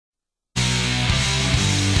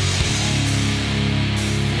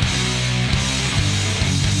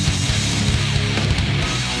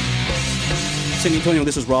San Antonio.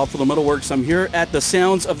 This is Rob for the Metalworks. I'm here at the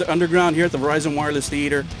Sounds of the Underground here at the Verizon Wireless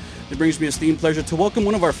Theater. It brings me a esteemed pleasure to welcome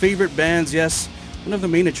one of our favorite bands. Yes, one of the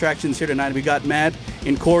main attractions here tonight. We got Matt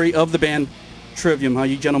and Corey of the band Trivium. How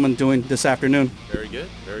you gentlemen doing this afternoon? Very good,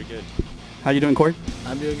 very good. How you doing, Corey?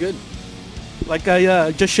 I'm doing good. Like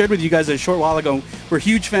I just shared with you guys a short while ago, we're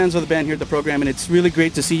huge fans of the band here at the program, and it's really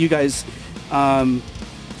great to see you guys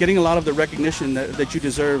getting a lot of the recognition that you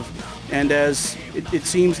deserve. And as it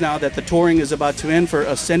seems now that the touring is about to end for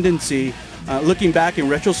Ascendancy, looking back in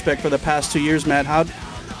retrospect for the past 2 years, Matt,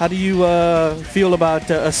 how do you feel about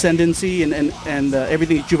Ascendancy and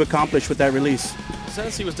everything that you've accomplished with that release?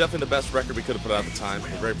 Ascendancy was definitely the best record we could have put out at the time. We're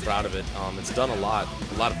very proud of it. It's done a lot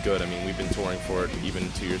of good. I mean, we've been touring for it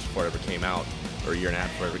even 2 years before it ever came out, or a year and a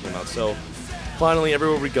half before it ever came out. So finally,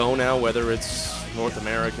 everywhere we go now, whether it's North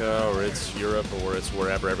America or it's Europe or it's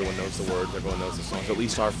wherever, everyone knows the words, everyone knows the songs, at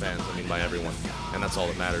least our fans, I mean by everyone, and that's all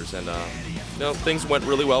that matters. And you know, things went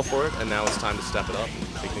really well for it, and now it's time to step it up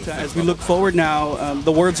and take things as we look forward now,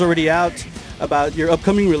 the word's already out about your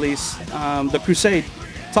upcoming release, the Crusade.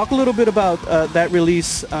 Talk a little bit about that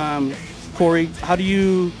release, Corey. How do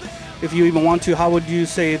you, if you even want to, how would you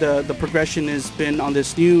say the progression has been on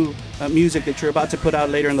this new music that you're about to put out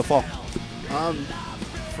later in the fall?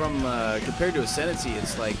 Compared to Ascendancy,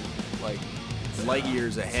 it's like light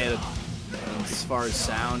years ahead as far as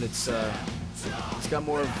sound. It's got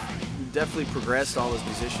more of, definitely progressed all as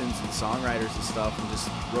musicians and songwriters and stuff, and just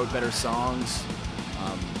wrote better songs.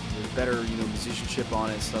 There's better, musicianship on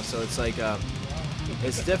it and stuff. So it's like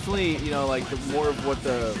it's definitely, like more of what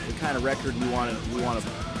the kind of record we want to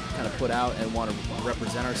kind of put out and want to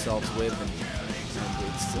represent ourselves with, and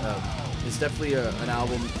it's definitely an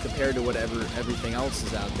album compared to whatever everything else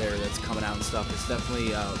is out there that's coming out and stuff. It's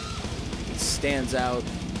definitely it stands out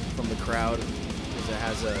from the crowd because it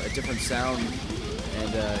has a different sound,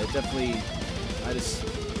 and it definitely,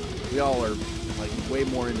 we all are like way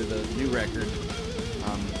more into the new record.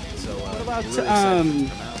 What about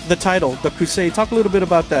really the title, The Crusade? Talk a little bit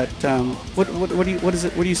about that. What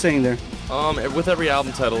are you saying there? With every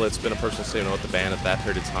album title, it's been a personal statement with the band at that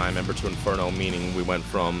period of time. Ember to Inferno, meaning we went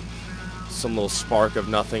from some little spark of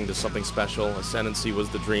nothing to something special. Ascendancy was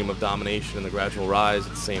the dream of domination and the gradual rise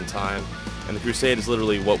at the same time. And the Crusade is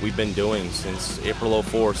literally what we've been doing since April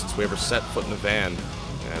 '04, since we ever set foot in a van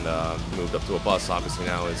and moved up to a bus. Obviously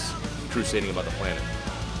now is crusading about the planet.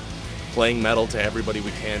 Playing metal to everybody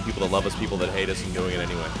we can, people that love us, people that hate us, and doing it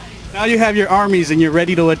anyway. Now you have your armies and you're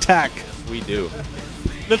ready to attack. We do.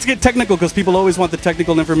 Let's get technical because people always want the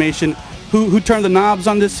technical information. Who turned the knobs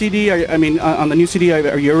on this CD? On the new CD,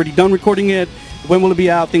 are you already done recording it? When will it be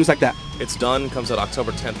out? Things like that. It's done. Comes out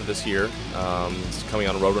October 10th of this year. It's coming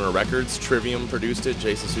on Roadrunner Records. Trivium produced it.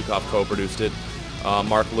 Jason Sukoff co-produced it.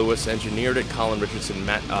 Mark Lewis engineered it. Colin Richardson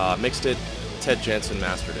mixed it. Ted Jensen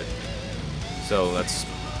mastered it. So that's,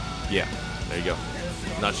 yeah, there you go.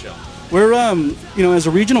 Nutshell. We're, as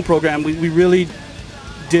a regional program, we really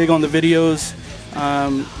dig on the videos.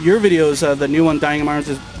 Your videos, the new one, Dying Mars,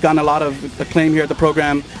 has gotten a lot of acclaim here at the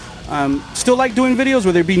program. Still like doing videos?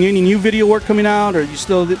 Will there be any new video work coming out, or you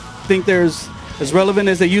still think they're as relevant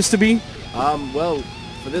as they used to be? Well,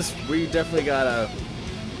 for this, we definitely got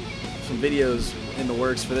some videos in the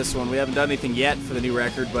works for this one. We haven't done anything yet for the new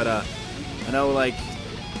record, but I know like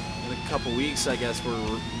in a couple weeks, I guess,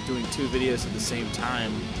 we're doing 2 videos at the same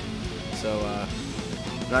time. So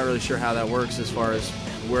I'm not really sure how that works as far as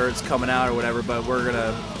where it's coming out or whatever, but we're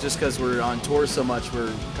gonna, just because we're on tour so much,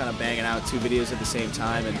 we're kind of banging out 2 videos at the same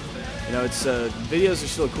time. And it's videos are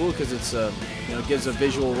still cool because it's it gives a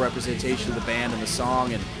visual representation of the band and the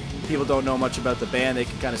song, and people don't know much about the band, they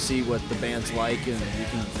can kind of see what the band's like, and you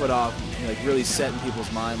can put off, like really set in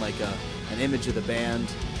people's mind like an image of the band,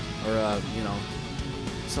 or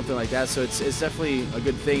something like that. So it's definitely a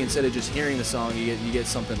good thing. Instead of just hearing the song, you get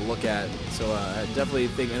something to look at. So I definitely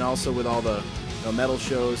think, and also with all the metal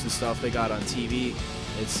shows and stuff they got on TV,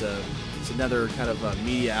 it's another kind of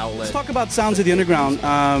media outlet. Let's talk about Sounds of the Underground.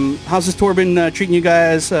 How's this tour been treating you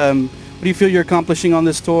guys? What do you feel you're accomplishing on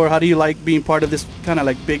this tour? How do you like being part of this kind of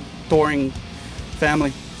like big touring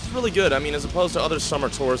family? It's really good. I mean, as opposed to other summer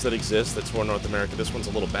tours that exist that tour North America, this one's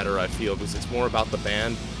a little better, I feel, because it's more about the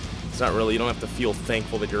band. It's not really, you don't have to feel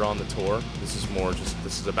thankful that you're on the tour. This is more just,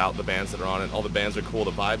 this is about the bands that are on it. All the bands are cool,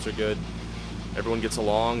 the vibes are good. Everyone gets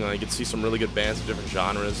along. You get to see some really good bands of different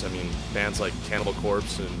genres. I mean, bands like Cannibal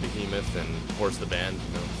Corpse and Behemoth and Horse the Band,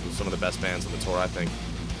 some of the best bands on the tour, I think.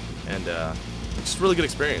 And it's just a really good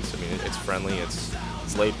experience. I mean, it's friendly, it's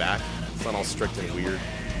laid back, it's not all strict and weird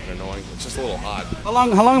and annoying. It's just a little odd. How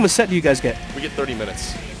long of a set do you guys get? We get 30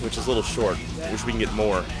 minutes, which is a little short. Wish we can get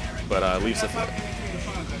more, but leaves us.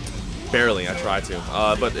 Barely, I try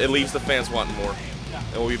to. But it leaves the fans wanting more.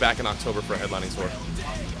 And we'll be back in October for a headlining tour.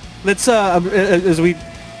 Let's, as we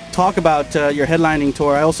talk about your headlining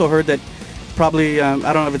tour, I also heard that probably,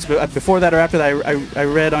 I don't know if it's before that or after that, I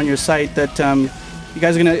read on your site that you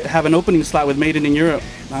guys are going to have an opening slot with Made in Europe.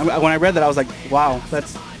 When I read that, I was like, wow,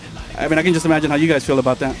 that's, I mean, I can just imagine how you guys feel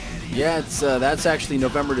about that. Yeah, it's that's actually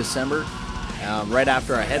November, December, right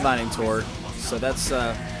after our headlining tour. So that's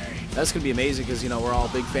gonna be amazing because, you know, we're all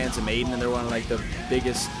big fans of Maiden, and they're one of like the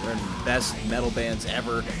biggest and best metal bands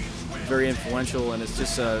ever. Very influential, and it's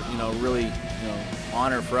just you know, really, you know,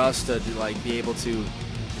 honor for us to like be able to, you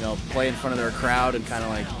know, play in front of their crowd and kind of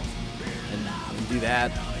like and do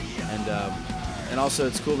that. And also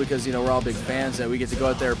it's cool because, you know, we're all big fans that we get to go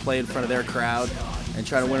out there, play in front of their crowd, and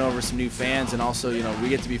try to win over some new fans. And also, you know, we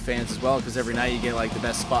get to be fans as well because every night you get like the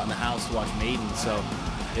best spot in the house to watch Maiden. So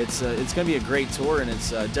it's going to be a great tour, and it's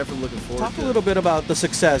definitely looking forward to it. Talk a little bit about the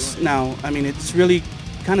success now. I mean, it's really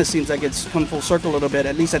kind of seems like it's come full circle a little bit,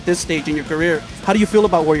 at least at this stage in your career. How do you feel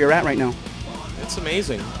about where you're at right now? It's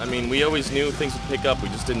amazing. I mean, we always knew things would pick up. We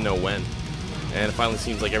just didn't know when. And it finally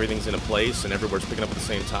seems like everything's in a place and everywhere's picking up at the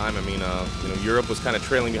same time. I mean, you know, Europe was kind of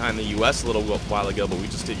trailing behind the U.S. a little while ago, but we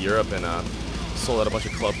just did Europe and sold out a bunch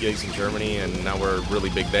of club gigs in Germany, and now we're really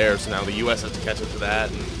big there. So now the U.S. has to catch up to that,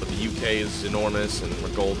 but the U.K. is enormous, and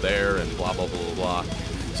we're gold there, and blah, blah, blah, blah, blah.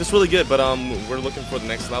 It's just really good, but we're looking for the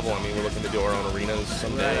next level. I mean, we're looking to do our own arenas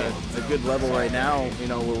someday. We're at a good level right now, you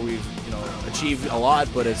know, where we've, you know, achieved a lot,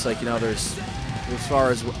 but it's like, you know, there's, as far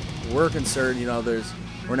as we're concerned, you know,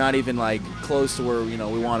 we're not even like close to where, you know,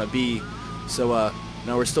 we want to be. So, you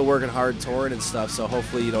know, we're still working hard, touring and stuff. So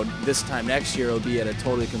hopefully, you know, this time next year it'll be at a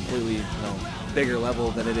totally, completely, you know, bigger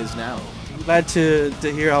level than it is now. I'm glad to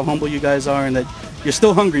hear how humble you guys are and that you're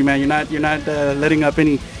still hungry, man. You're not letting up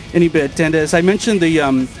any bit. And as I mentioned the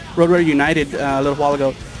Roadrunner United a little while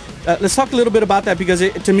ago, let's talk a little bit about that, because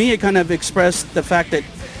to me it kind of expressed the fact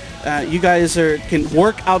that you guys can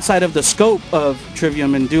work outside of the scope of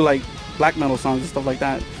Trivium and do like black metal songs and stuff like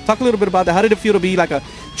that. Talk a little bit about that. How did it feel to be like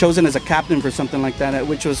chosen as a captain for something like that,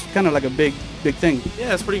 which was kind of like a big thing?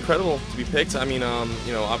 Yeah, it's pretty incredible to be picked. I mean,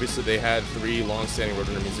 you know, obviously they had 3 long-standing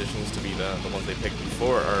Roadrunner musicians to be the ones they picked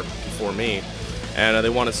before me, and they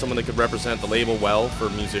wanted someone that could represent the label well for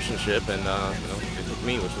musicianship, and you know, they picked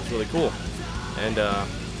me, which was really cool. And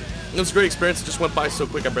it was a great experience. It just went by so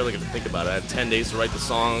quick I barely got to think about it. I had 10 days to write the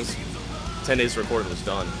songs, 10 days to record, and it was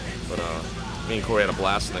done. But me and Corey had a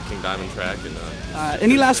blast on that King Diamond track. And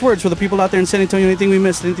any last words for the people out there in San Antonio? Anything we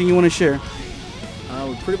missed? Anything you want to share?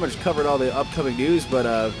 We pretty much covered all the upcoming news, but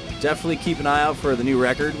definitely keep an eye out for the new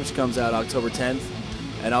record, which comes out October 10th,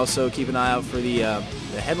 and also keep an eye out for the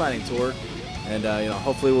headlining tour, and you know,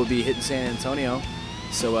 hopefully we'll be hitting San Antonio.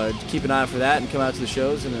 So keep an eye out for that and come out to the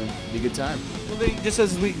shows, and it'll be a good time. Well, just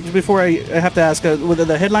as before I have to ask, will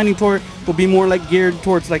the headlining tour will be more like geared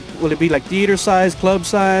towards, like, will it be like theater size, club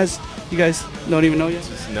size? You guys don't even know yet?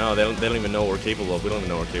 No, they don't even know what we're capable of. We don't even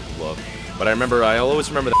know what we're capable of. But I always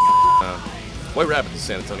remember that White Rabbit in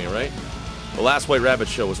San Antonio, right? The last White Rabbit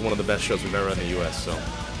show was one of the best shows we've ever had in the U.S. So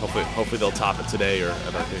hopefully they'll top it today or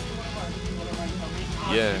ever.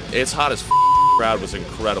 Yeah, it's hot as The crowd was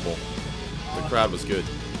incredible. The crowd was good.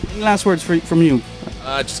 Any last words from you?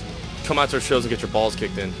 Just come out to our shows and get your balls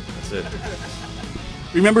kicked in. That's it.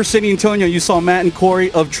 Remember San Antonio, you saw Matt and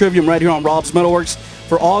Corey of Trivium right here on ROBBS Metalworks.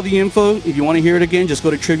 For all the info, if you want to hear it again, just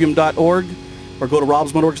go to trivium.org or go to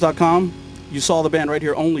robbsmetalworks.com. You saw the band right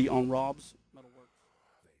here only on ROBBS.